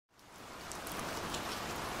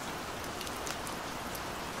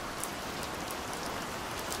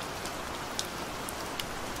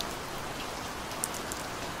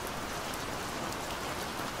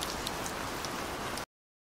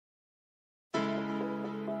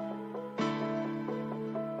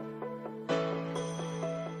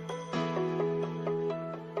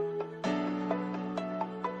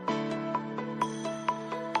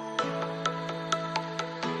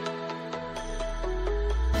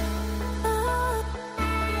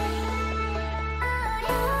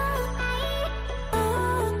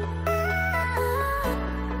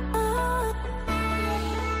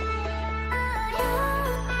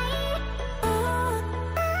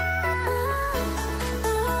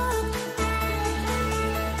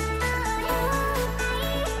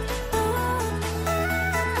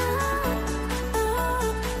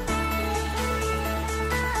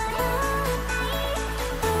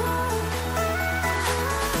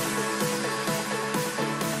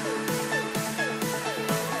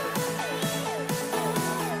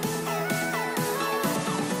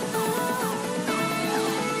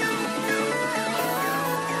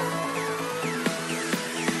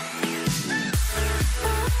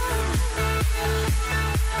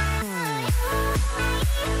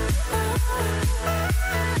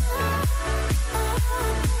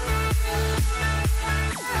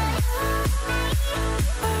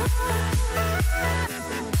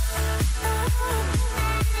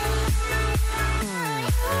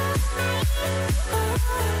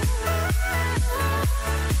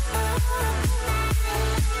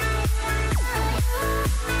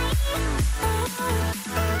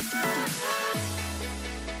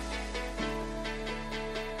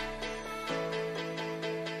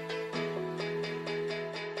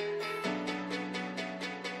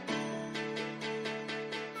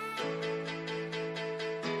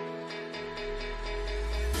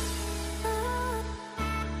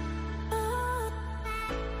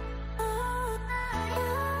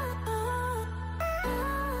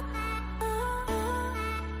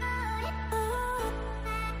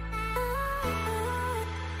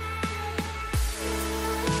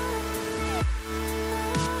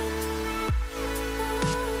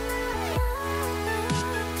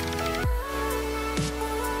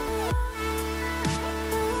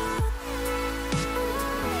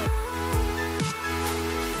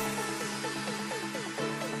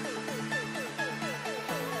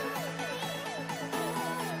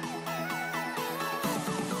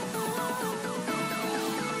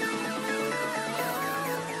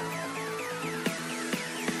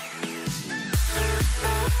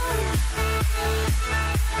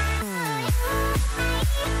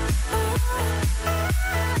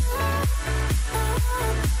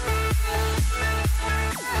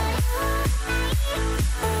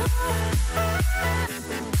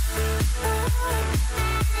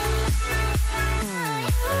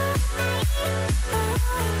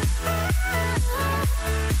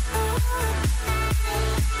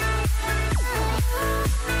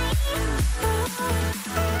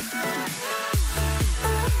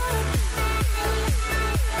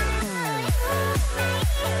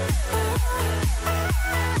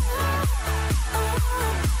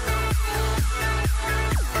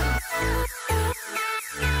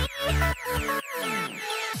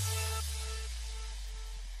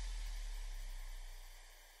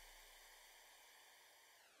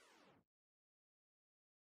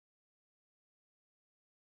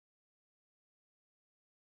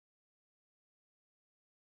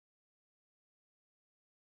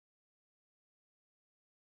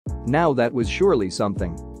Now that was surely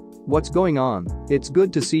something. What's going on? It's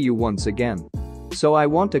good to see you once again. So I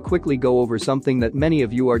want to quickly go over something that many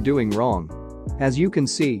of you are doing wrong. As you can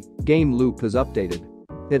see, Gameloop has updated.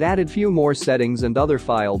 It added few more settings and other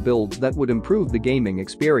file builds that would improve the gaming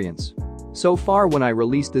experience. So far when I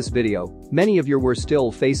released this video, many of you were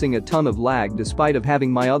still facing a ton of lag despite of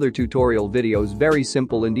having my other tutorial videos very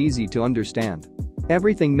simple and easy to understand.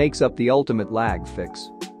 Everything makes up the ultimate lag fix.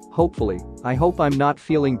 Hopefully, I hope I'm not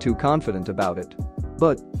feeling too confident about it.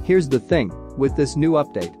 But here's the thing, with this new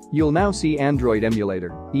update, you'll now see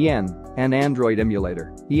AndroidEmulator.en and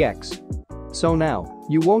AndroidEmulator.exe. So now,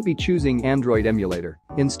 you won't be choosing Android Emulator,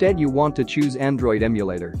 instead you want to choose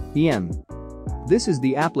AndroidEmulator.en. This is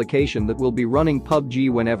the application that will be running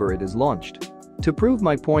PUBG whenever it is launched. To prove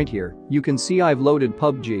my point here, you can see I've loaded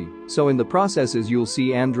PUBG, so in the processes you'll see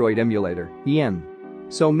AndroidEmulator.en.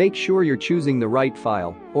 So make sure you're choosing the right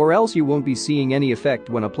file, or else you won't be seeing any effect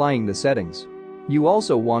when applying the settings. You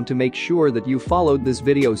also want to make sure that you followed this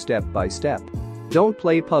video step by step. Don't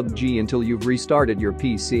play PUBG until you've restarted your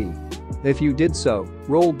PC. If you did so,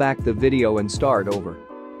 roll back the video and start over.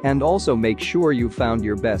 And also make sure you found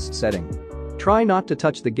your best setting. Try not to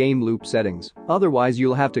touch the Gameloop settings, otherwise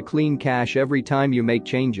you'll have to clean cache every time you make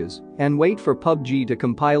changes, and wait for PUBG to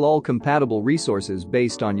compile all compatible resources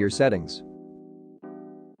based on your settings.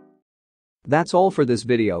 That's all for this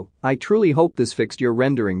video. I truly hope this fixed your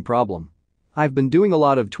rendering problem. I've been doing a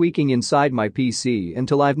lot of tweaking inside my PC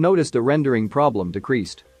until I've noticed the rendering problem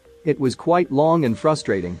decreased. It was quite long and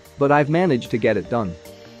frustrating, but I've managed to get it done.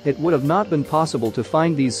 It would have not been possible to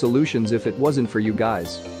find these solutions if it wasn't for you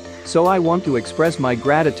guys. So I want to express my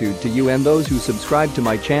gratitude to you and those who subscribe to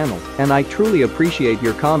my channel, and I truly appreciate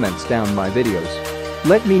your comments down my videos.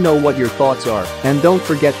 Let me know what your thoughts are, and don't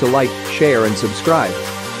forget to like, share and subscribe.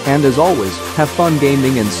 And as always, have fun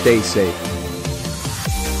gaming and stay safe.